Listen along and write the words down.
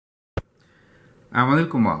I'm Anil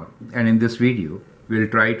Kumar, and in this video, we'll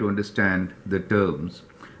try to understand the terms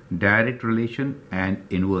direct relation and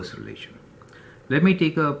inverse relation. Let me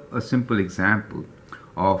take up a simple example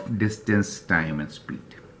of distance, time, and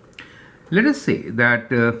speed. Let us say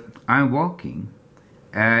that I'm walking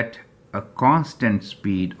at a constant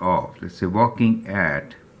speed of, let's say, walking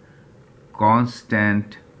at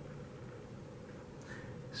constant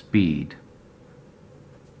speed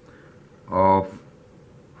of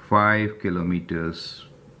 5 kilometers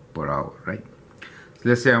per hour, right? So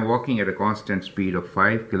let's say I'm walking at a constant speed of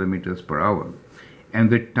 5 kilometers per hour, and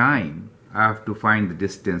with time I have to find the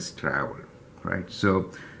distance traveled, right?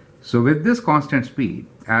 So with this constant speed,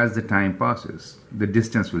 as the time passes, the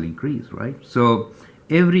distance will increase, right? So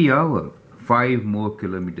every hour 5 more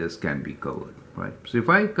kilometers can be covered, right? So if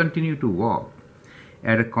I continue to walk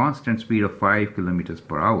at a constant speed of 5 kilometers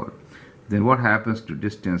per hour, then what happens to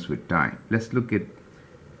distance with time? Let's look at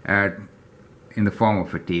in the form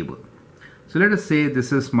of a table. So let us say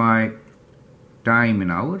this is my time in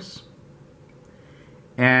hours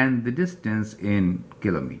and the distance in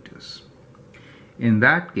kilometers. In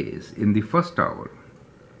that case, in the first hour,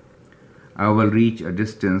 I will reach a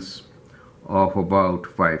distance of about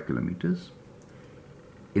 5 kilometers.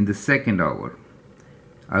 In the second hour,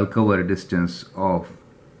 I'll cover a distance of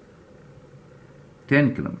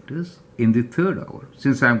 10 kilometers. In the third hour,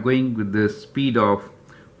 since I'm going with the speed of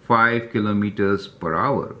 5 kilometers per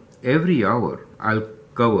hour, every hour I'll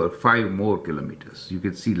cover 5 more kilometers. You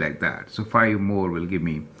can see like that. So 5 more will give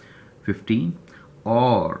me 15,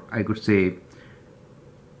 or I could say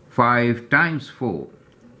 5 times 4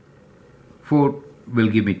 will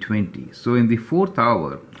give me 20. So in the fourth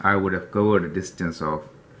hour I would have covered a distance of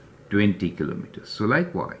 20 kilometers. So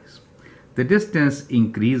likewise, the distance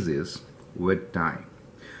increases with time.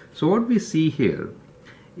 So what we see here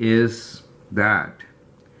is that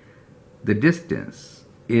the distance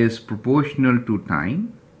is proportional to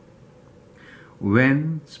time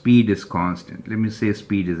when speed is constant. Let me say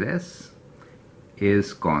speed is S,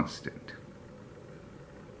 is constant.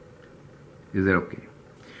 Is that okay?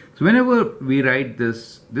 So whenever we write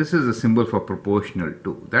this, this is a symbol for proportional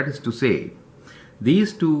to. That is to say,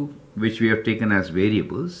 these two which we have taken as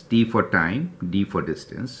variables, t for time, d for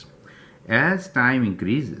distance, as time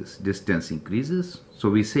increases, distance increases.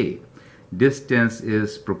 So we say distance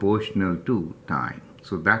is proportional to time.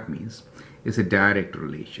 So that means it's a direct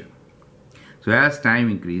relation. So as time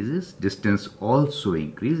increases, distance also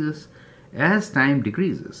increases. As time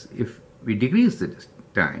decreases, if we decrease the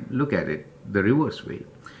time, look at it the reverse way.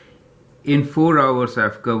 In 4 hours,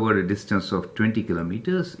 I've covered a distance of 20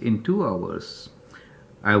 kilometers. In 2 hours,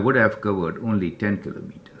 I would have covered only 10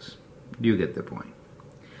 kilometers. Do you get the point?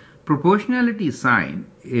 Proportionality sign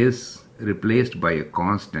is replaced by a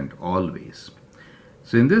constant always.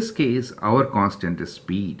 So in this case, our constant is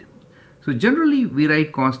speed. So generally, we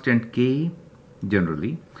write constant k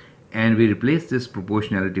generally, and we replace this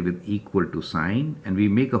proportionality with equal to sign, and we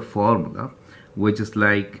make a formula which is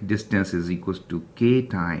like distance is equals to k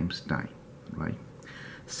times time, right?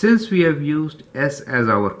 Since we have used s as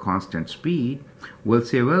our constant speed, we'll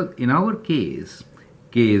say, well, in our case,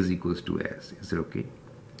 k is equals to s. Is it okay?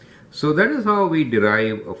 So that is how we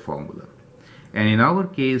derive a formula. And in our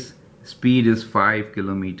case, speed is 5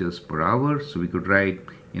 kilometers per hour. So we could write,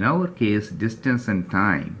 in our case, distance and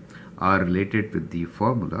time are related with the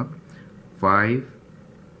formula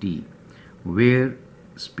 5t, where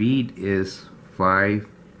speed is 5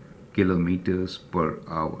 kilometers per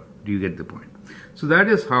hour. Do you get the point? So that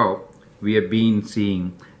is how we have been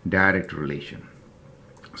seeing direct relation.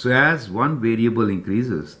 So as one variable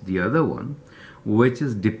increases, the other one, which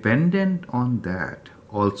is dependent on that,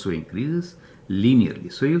 also increases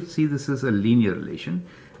linearly. So you'll see this is a linear relation.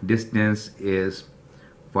 Distance is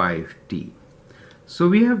 5t. So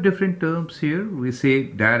we have different terms here. We say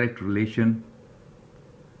direct relation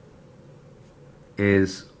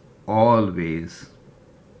is always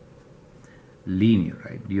linear,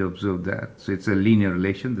 right? Do you observe that? So it's a linear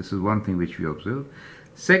relation. This is one thing which we observe.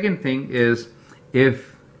 Second thing is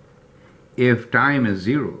if time is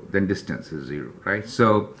 0, then distance is 0, right?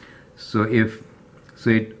 So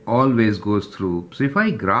it always goes through. So if I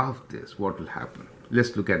graph this, what will happen?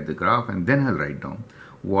 Let's look at the graph and then I'll write down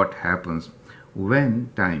what happens when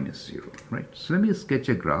time is 0, right? So let me sketch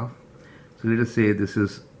a graph. So let us say this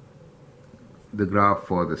is the graph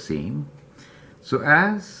for the same. So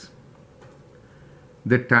as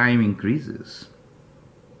the time increases,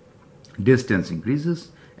 distance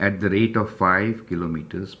increases at the rate of 5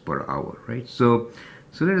 kilometers per hour, right? So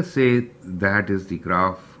let us say that is the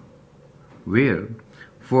graph where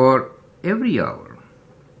for every hour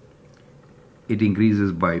it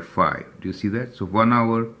increases by 5. Do you see that? So 1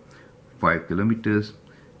 hour, 5 kilometers,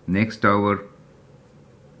 next hour,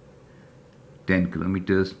 10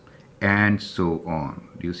 kilometers, and so on.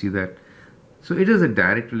 Do you see that? So it is a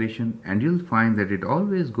direct relation, and you'll find that it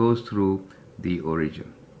always goes through the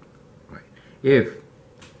origin. Right? If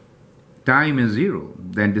time is 0,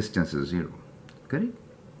 then distance is 0. Correct?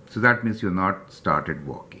 So that means you're not started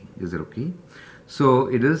walking. Is it okay? So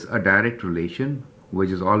it is a direct relation which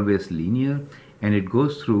is always linear, and it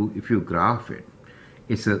goes through, if you graph it,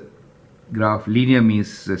 it's a graph. Linear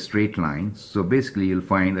means a straight line. So basically you'll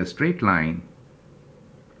find a straight line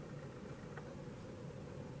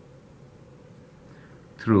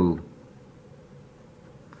through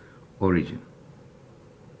origin.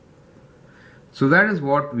 So that is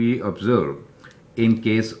what we observe in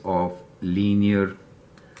case of linear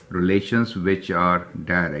relations which are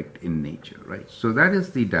direct in nature, right? So that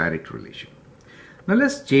is the direct relation. Now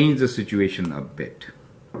let's change the situation a bit.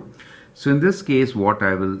 So in this case, what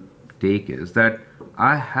I will take is that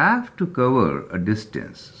I have to cover a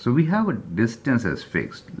distance. So we have a distance as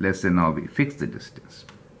fixed. Let's say now we fix the distance.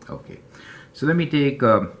 Okay. So let me take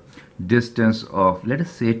a distance of, let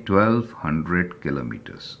us say, 1200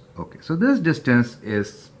 kilometers. Okay. So this distance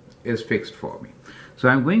is fixed for me. So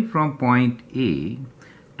I'm going from point A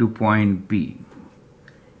to point B,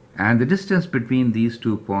 and the distance between these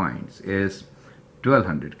 2 points is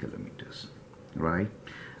 1200 kilometers, right?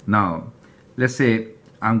 Now let's say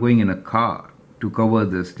I'm going in a car to cover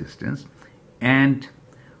this distance, and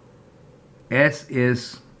S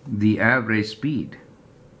is the average speed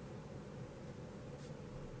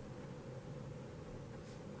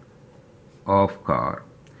of car,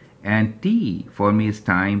 and T for me is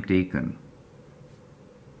time taken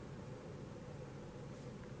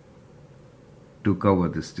to cover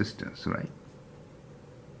this distance, right?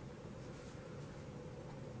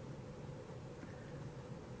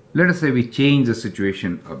 Let us say we change the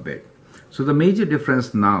situation a bit. So the major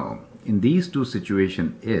difference now in these two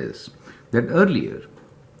situations is that earlier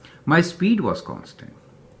my speed was constant.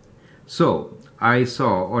 So I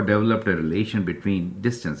saw or developed a relation between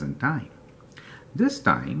distance and time. This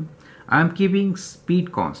time I am keeping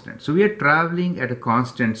speed constant. So we are traveling at a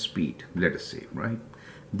constant speed, let us say, right?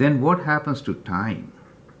 Then what happens to time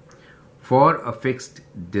for a fixed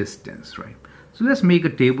distance, right? So let's make a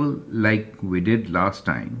table like we did last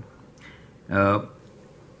time.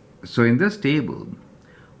 So in this table,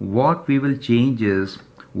 what we will change is,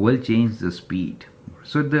 we'll change the speed.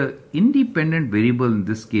 So the independent variable in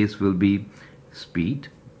this case will be speed,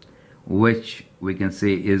 which we can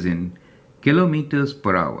say is in kilometers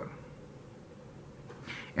per hour.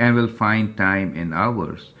 And we'll find time in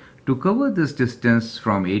hours to cover this distance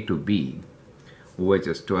from A to B, which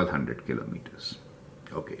is 1200 kilometers.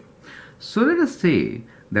 Okay. So let us say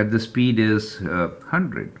that the speed is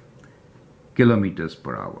 100 kilometers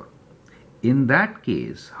per hour. In that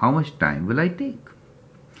case, how much time will I take?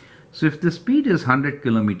 So if the speed is 100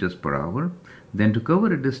 kilometers per hour, then to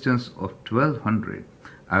cover a distance of 1200,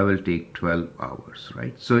 I will take 12 hours,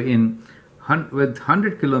 right? So with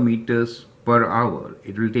 100 kilometers per hour,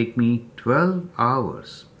 it will take me 12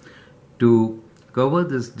 hours to cover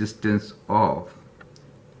this distance of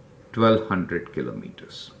 1200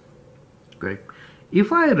 kilometers. Correct?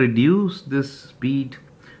 If I reduce this speed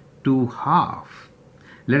to half,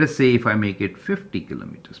 let us say if I make it 50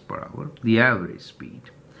 kilometers per hour, the average speed,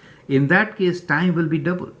 in that case time will be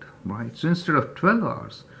doubled, right? So instead of 12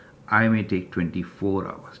 hours, I may take 24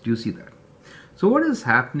 hours. Do you see that? So what is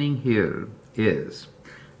happening here is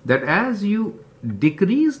that as you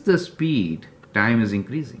decrease the speed, time is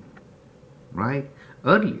increasing, right?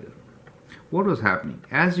 Earlier, what was happening?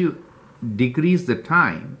 As you decrease the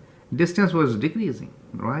time, distance was decreasing,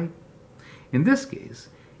 right? In this case,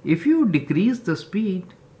 if you decrease the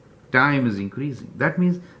speed, time is increasing. That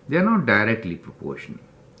means they are not directly proportional.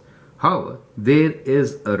 However, there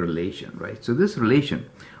is a relation, right? So this relation,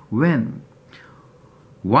 when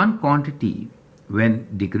one quantity,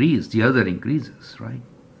 when decreased, the other increases, right,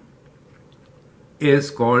 is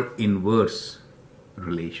called inverse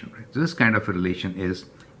relation, right? So this kind of a relation is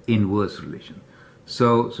inverse relation.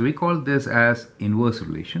 So we call this as inverse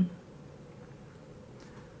relation,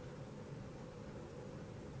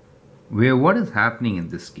 where what is happening in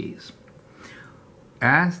this case,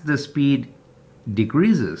 as the speed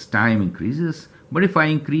decreases, time increases, but if I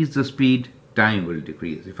increase the speed, time will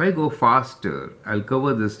decrease. If I go faster, I'll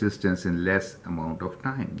cover this distance in less amount of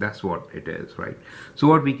time. That's what it is, right? So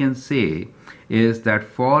what we can say is that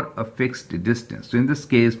for a fixed distance, so in this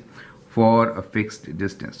case, for a fixed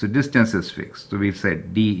distance, so distance is fixed, so we've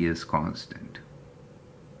said d is constant.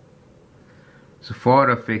 So for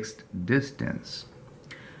a fixed distance,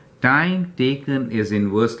 time taken is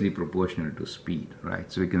inversely proportional to speed,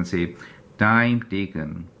 right? So we can say time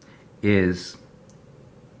taken is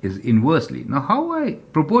inversely. Now how I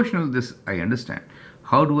proportional this I understand.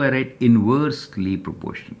 How do I write inversely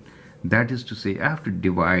proportional? That is to say I have to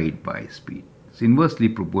divide by speed. It's inversely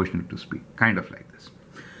proportional to speed, kind of like this.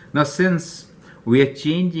 Now since we are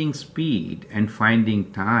changing speed and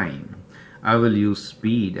finding time, I will use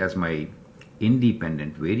speed as my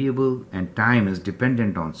independent variable and time is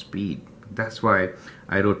dependent on speed. That's why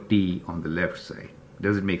I wrote t on the left side.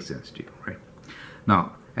 Does it make sense to you, right?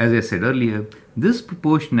 Now, as I said earlier, this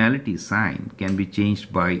proportionality sign can be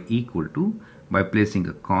changed by equal to by placing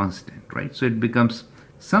a constant, right? So it becomes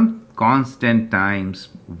some constant times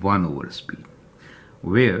 1 over speed,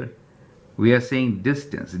 where we are saying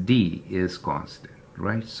distance d is constant,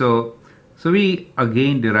 right? So we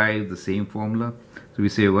again derive the same formula. So we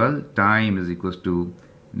say, well, time is equals to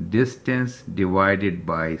distance divided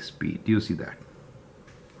by speed. Do you see that?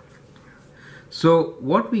 So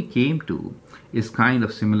what we came to is kind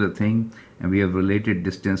of similar thing, and we have related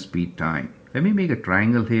distance, speed, time. Let me make a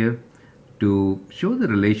triangle here to show the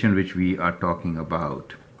relation which we are talking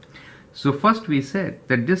about. So first we said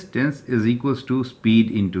that distance is equals to speed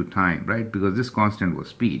into time, right? Because this constant was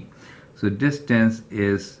speed. So distance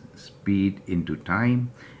is speed into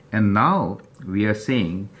time. And now we are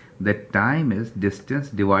saying that time is distance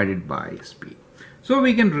divided by speed. So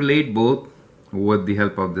we can relate both with the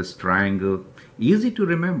help of this triangle. Easy to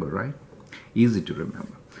remember, right? Easy to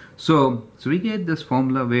remember. So we get this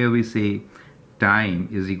formula where we say time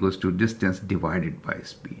is equals to distance divided by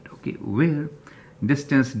speed, okay? Where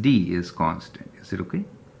distance d is constant. Is it okay?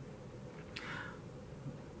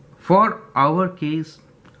 For our case,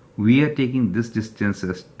 we are taking this distance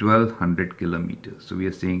as 1200 kilometers. So we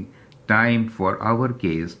are saying time for our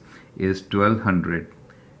case is 1200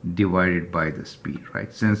 divided by the speed,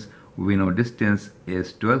 right? Since we know distance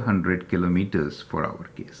is 1200 kilometers for our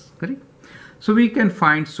case, correct? So we can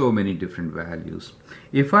find so many different values.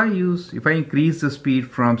 If I increase the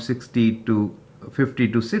speed from 50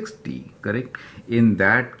 to 60, correct? In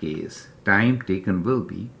that case, time taken will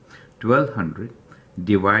be 1200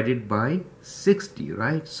 divided by 60,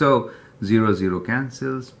 right? So 0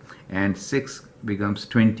 cancels and 6 becomes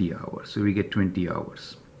 20 hours. So we get 20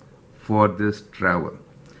 hours for this travel.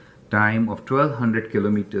 Time of 1200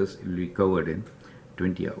 kilometers will be covered in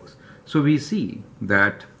 20 hours. So we see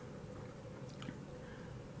that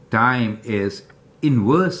time is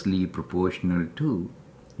inversely proportional to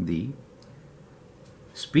the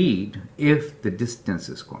speed if the distance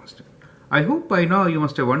is constant. I hope by now you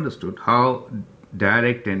must have understood how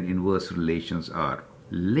direct and inverse relations are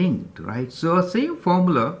linked, right? So same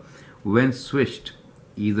formula when switched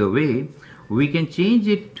either way, we can change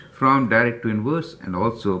it from direct to inverse and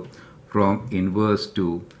also from inverse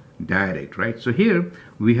to direct, right? So here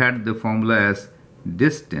we had the formula as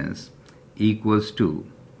distance equals to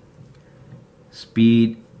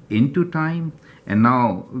speed into time, and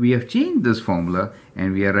now we have changed this formula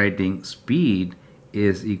and we are writing speed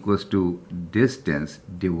is equals to distance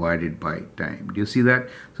divided by time. Do you see that?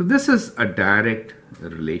 So this is a direct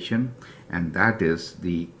relation and that is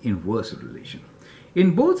the inverse relation.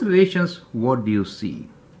 In both relations, what do you see?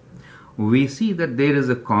 We see that there is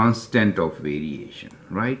a constant of variation,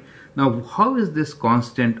 right? Now, how is this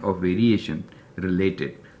constant of variation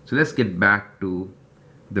related? So let's get back to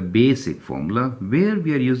the basic formula where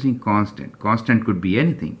we are using constant. Constant could be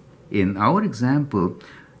anything. In our example,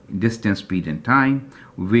 distance, speed and time,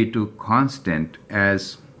 we took constant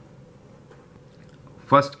as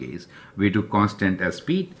first case, we took constant as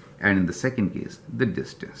speed, and in the second case, the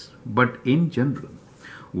distance. But in general,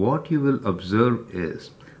 what you will observe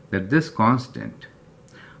is that this constant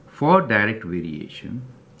for direct variation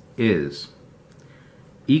is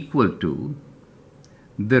equal to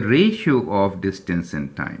the ratio of distance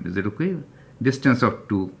and time. Is it okay? Distance of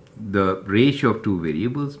two, the ratio of two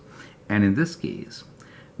variables, and in this case,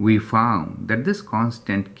 we found that this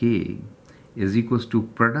constant k is equals to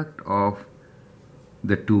product of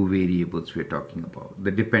the two variables we're talking about,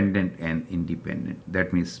 the dependent and independent.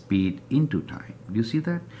 That means speed into time. Do you see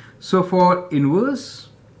that? So for inverse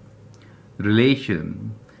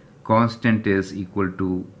relation, constant is equal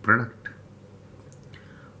to product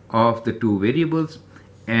of the two variables,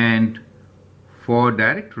 and for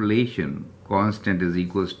direct relation, constant is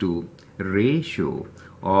equals to ratio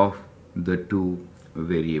of the two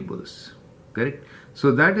variables, correct?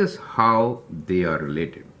 So that is how they are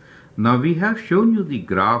related. Now we have shown you the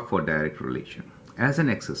graph for direct relation as an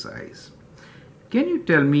exercise. Can you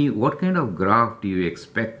tell me what kind of graph do you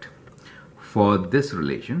expect for this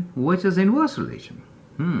relation versus inverse relation.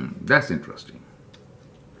 That's interesting.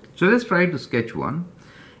 So let's try to sketch one.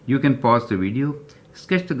 You can pause the video,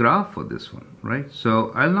 sketch the graph for this one, right?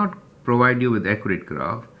 So I'll not provide you with accurate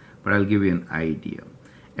graph, but I'll give you an idea.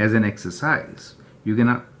 As an exercise, you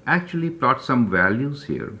can actually plot some values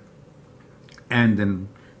here and then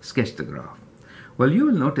sketch the graph. Well, you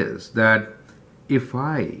will notice that if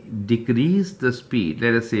I decrease the speed,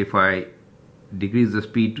 let us say if I decrease the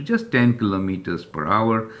speed to just 10 kilometers per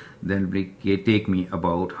hour, then it will take me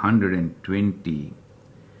about 120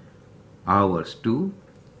 hours to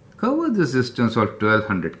cover this distance of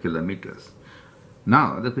 1200 kilometers.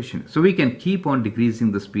 Now the question is, so we can keep on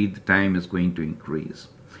decreasing the speed, the time is going to increase.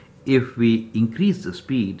 If we increase the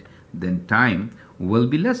speed, then time will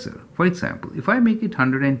be lesser. For example, if I make it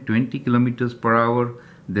 120 kilometers per hour,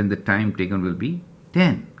 then the time taken will be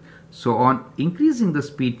 10. So on increasing the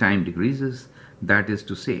speed, time decreases. That is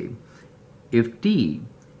to say, if t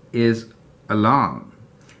is along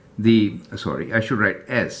the, I should write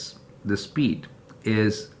s, the speed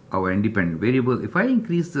is our independent variable. If I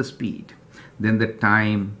increase the speed, then the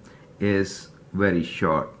time is very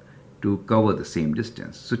short to cover the same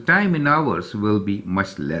distance. So time in hours will be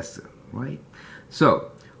much lesser, right?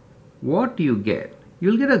 So what do you get?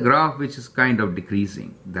 You'll get a graph which is kind of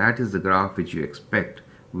decreasing. That is the graph which you expect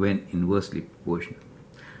when inversely proportional.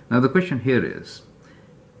 Now the question here is,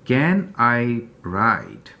 can I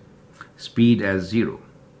write speed as 0?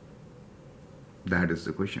 That is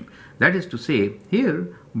the question. That is to say,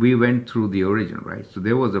 here we went through the origin, right? So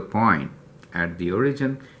there was a point at the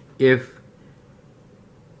origin. If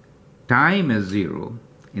time is 0,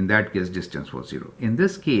 in that case distance was 0. In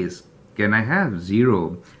this case, can I have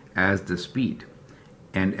 0 as the speed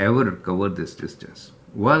and ever cover this distance?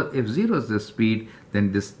 Well, if 0 is the speed,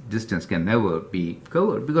 then this distance can never be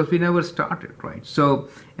covered because we never started, right? So,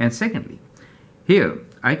 and secondly, here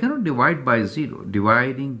I cannot divide by 0.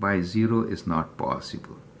 Dividing by 0 is not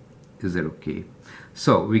possible. Is that okay?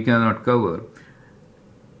 So we cannot cover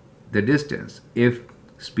the distance if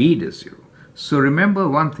speed is 0. So remember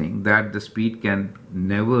one thing, that the speed can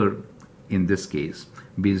never, in this case,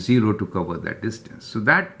 be 0 to cover that distance. So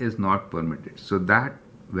that is not permitted. So that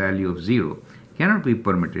value of 0 cannot be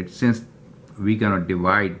permitted since we cannot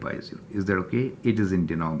divide by 0. Is that okay? It is in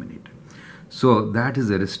denominator. So that is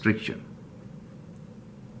a restriction.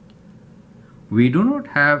 We do not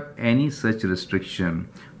have any such restriction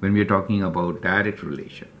when we are talking about direct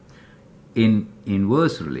relation. In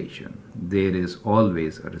inverse relation, there is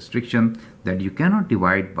always a restriction that you cannot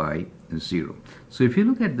divide by 0. So if you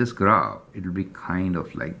look at this graph, it will be kind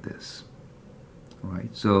of like this, right?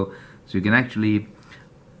 So you can actually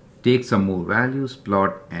take some more values,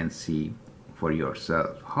 plot and see for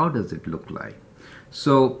yourself. How does it look like?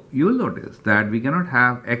 So you will notice that we cannot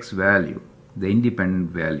have x value, the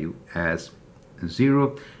independent value, as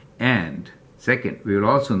 0. And second, we will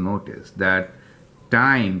also notice that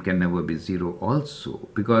time can never be 0 also,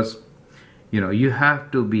 because you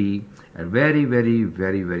have to be at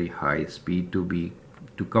very high speed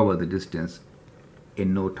to cover the distance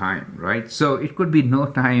in no time, right? So it could be no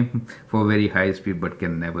time for very high speed, but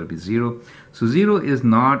can never be 0. So 0 is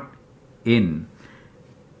not in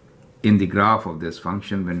the graph of this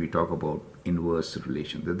function when we talk about inverse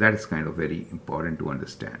relation. That is kind of very important to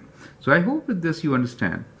understand. So I hope with this you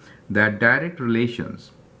understand that direct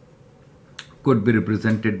relations could be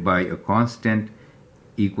represented by a constant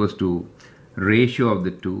equals to ratio of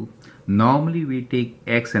the two. Normally we take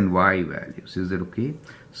x and y values. Is that okay?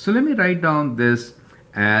 So let me write down this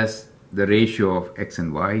as the ratio of x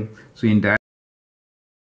and y. So in direct